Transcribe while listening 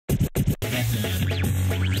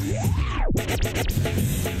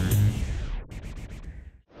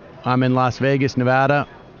I'm in Las Vegas, Nevada,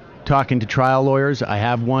 talking to trial lawyers. I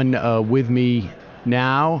have one with me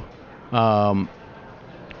now.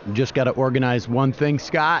 Just got to organize one thing.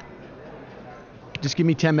 Scott, just give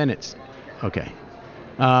me 10 minutes. Okay.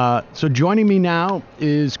 So joining me now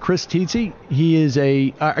is Chris Tisi. He is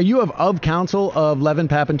are you of counsel of Levin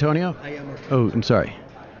Papantonio? I am. Oh, I'm sorry.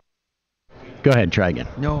 Go ahead, try again.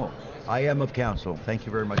 No, I am of counsel. Thank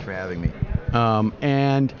you very much for having me.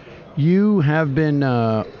 And you have been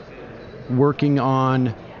working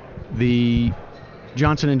on the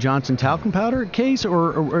Johnson & Johnson talcum powder case,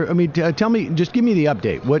 or I mean, tell me, just give me the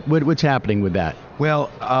update. What's happening with that? Well,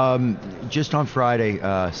 just on Friday,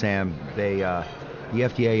 Sam, the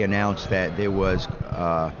FDA announced that there was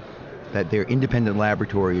that their independent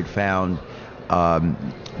laboratory had found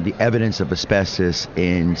the evidence of asbestos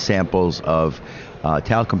in samples of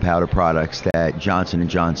talcum powder products that Johnson &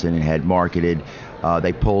 Johnson had marketed.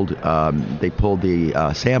 They pulled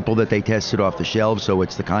the sample that they tested off the shelves, so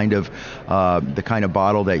it's the kind of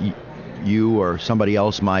bottle that you or somebody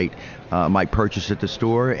else might purchase at the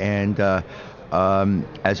store. And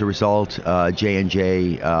as a result,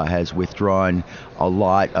 J&J has withdrawn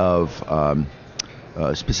a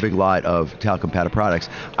specific lot of talcum powder products.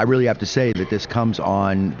 I really have to say that this comes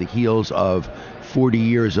on the heels of 40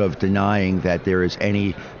 years of denying that there is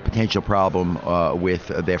any potential problem with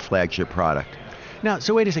their flagship product. Now,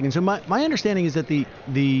 so wait a second. So my understanding is that the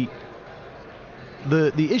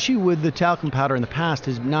issue with the talcum powder in the past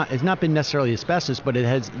has not been necessarily asbestos, but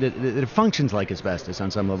it functions like asbestos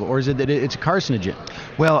on some level, or is it that it's a carcinogen?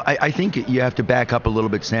 Well, I think you have to back up a little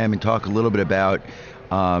bit, Sam, and talk a little bit about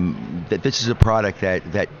that this is a product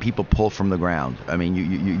that people pull from the ground. I mean,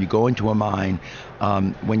 you go into a mine.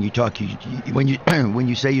 When you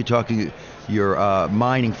say you're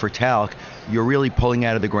mining for talc, you're really pulling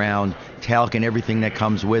out of the ground talc and everything that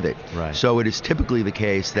comes with it. Right. So it is typically the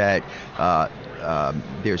case that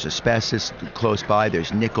there's asbestos close by,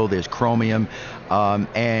 there's nickel, there's chromium,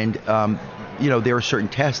 and there are certain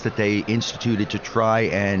tests that they instituted to try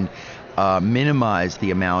and minimize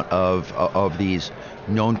the amount of these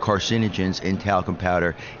known carcinogens in talcum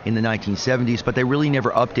powder in the 1970s, but they really never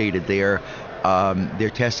updated their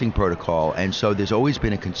testing protocol, and so there's always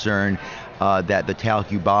been a concern that the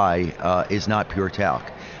talc you buy is not pure talc.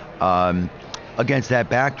 Against that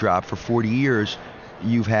backdrop, for 40 years,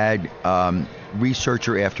 you've had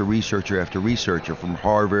researcher after researcher after researcher from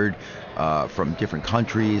Harvard, from different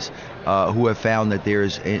countries, who have found that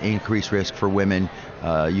there's an increased risk for women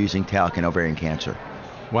using talc in ovarian cancer.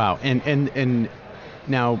 Wow. And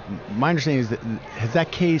now my understanding is that has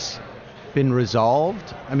that case been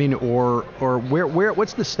resolved? I mean, or where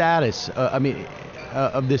what's the status?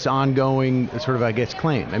 Of this ongoing sort of, I guess,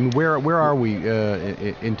 claim. I mean, where are we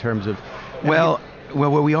in terms of? Well, where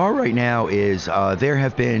we are right now is there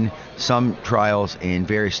have been some trials in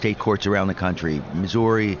various state courts around the country: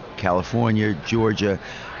 Missouri, California, Georgia.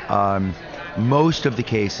 Most of the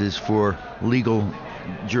cases, for legal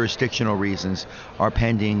jurisdictional reasons, are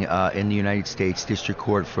pending in the United States District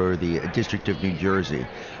Court for the District of New Jersey.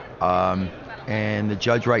 And the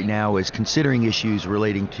judge right now is considering issues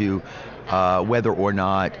relating to whether or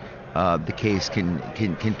not the case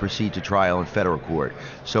can proceed to trial in federal court.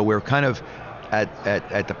 So we're kind of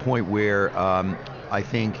at the point where I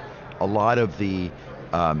think a lot of the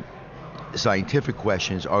scientific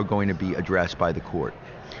questions are going to be addressed by the court.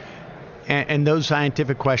 And those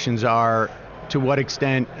scientific questions are, to what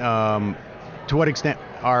extent are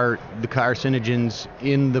the carcinogens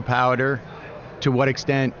in the powder? To what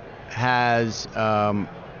extent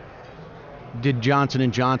did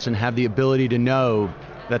Johnson & Johnson have the ability to know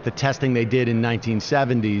that the testing they did in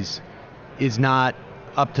 1970s is not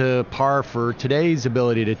up to par for today's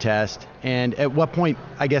ability to test? And at what point,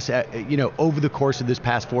 I guess, over the course of this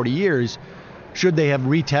past 40 years, should they have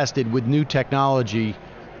retested with new technology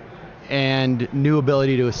and new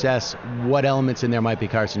ability to assess what elements in there might be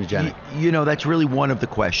carcinogenic? That's really one of the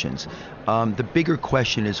questions. The bigger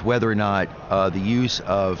question is whether or not the use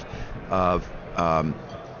of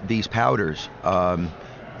these powders by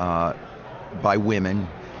women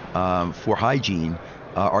for hygiene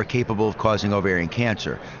are capable of causing ovarian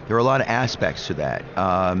cancer. There are a lot of aspects to that.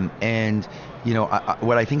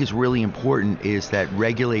 What I think is really important is that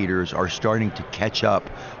regulators are starting to catch up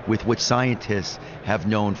with what scientists have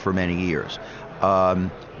known for many years.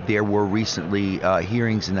 There were recently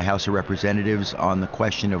hearings in the House of Representatives on the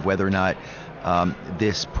question of whether or not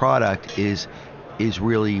this product is is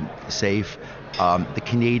really safe. The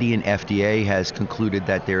Canadian FDA has concluded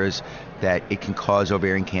that that it can cause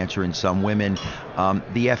ovarian cancer in some women.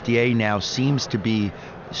 The FDA now seems to be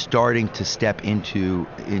starting to step into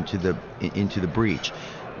the breach.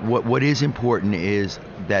 What is important is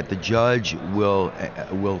that the judge will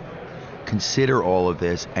consider all of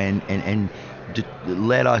this and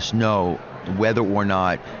let us know whether or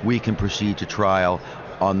not we can proceed to trial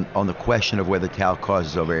on the question of whether talc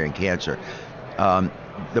causes ovarian cancer.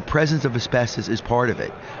 The presence of asbestos is part of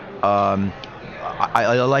it.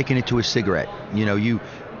 I liken it to a cigarette.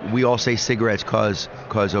 We all say cigarettes cause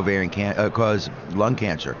lung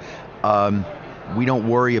cancer. We don't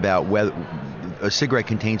worry about whether a cigarette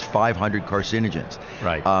contains 500 carcinogens.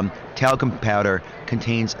 Right. Talcum powder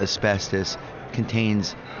contains asbestos,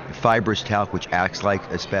 contains fibrous talc, which acts like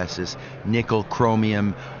asbestos, nickel,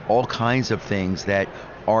 chromium, all kinds of things that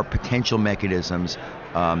are potential mechanisms,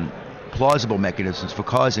 plausible mechanisms for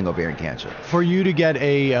causing ovarian cancer. For you to get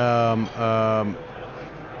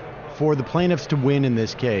for the plaintiffs to win in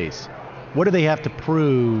this case, what do they have to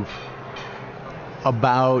prove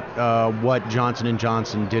about what Johnson &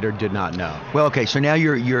 Johnson did or did not know? Well, okay, so now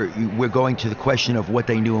we're going to the question of what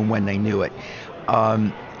they knew and when they knew it. How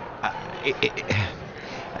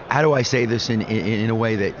do I say this in a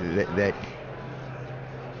way that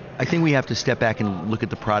I think we have to step back and look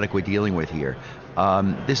at the product we're dealing with here.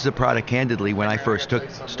 This is a product, candidly, when I first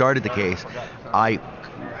started the case, I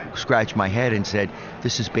scratched my head and said,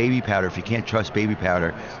 this is baby powder. If you can't trust baby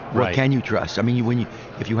powder, what Right. can you trust? I mean,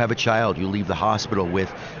 if you have a child, you leave the hospital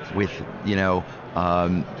with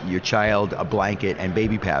your child a blanket and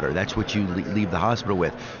baby powder. That's what you leave the hospital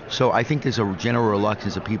with. So I think there's a general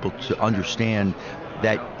reluctance of people to understand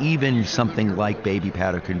that even something like baby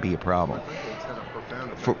powder can be a problem.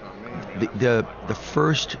 For the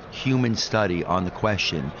first human study on the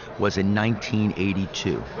question was in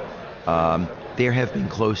 1982. There have been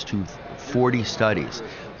close to 40 studies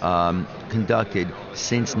conducted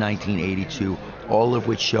since 1982, all of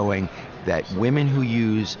which showing that women who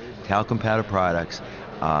use talcum powder products,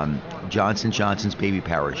 Johnson & Johnson's baby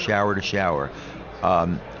powder, shower to shower,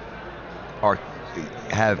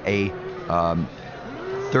 have a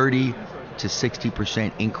 30 to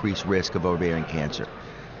 60% increased risk of ovarian cancer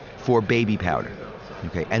for baby powder.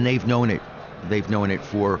 Okay, and they've known it. They've known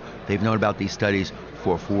about these studies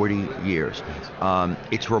for 40 years.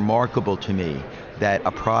 It's remarkable to me that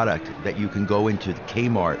a product that you can go into the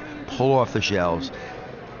Kmart, pull off the shelves,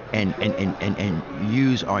 and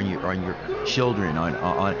use on your children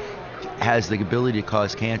has the ability to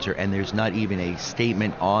cause cancer, and there's not even a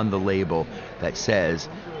statement on the label that says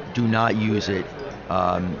do not use it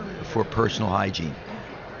for personal hygiene.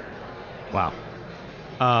 Wow.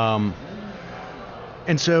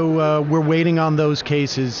 And so we're waiting on those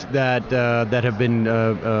cases that have been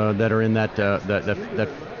that are in that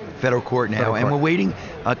federal court now, and we're waiting.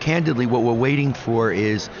 Candidly, what we're waiting for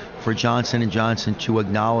is for Johnson & Johnson to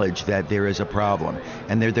acknowledge that there is a problem,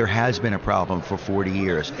 and there has been a problem for 40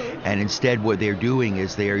 years. And instead, what they're doing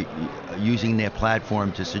is they're using their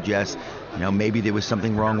platform to suggest, maybe there was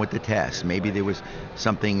something wrong with the test, maybe there was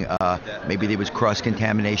something, maybe there was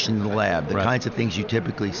cross-contamination in the lab, the kinds of things you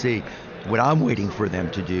typically see. What I'm waiting for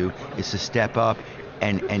them to do is to step up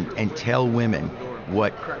and tell women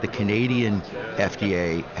what the Canadian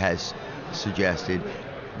FDA has suggested: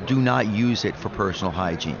 do not use it for personal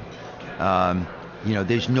hygiene.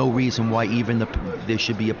 There's no reason why even there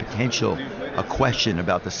should be a question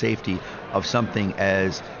about the safety of something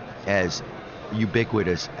as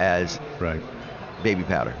ubiquitous as baby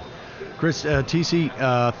powder. Chris, Tisi,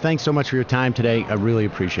 thanks so much for your time today. I really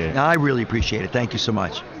appreciate it. I really appreciate it. Thank you so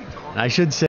much. I should say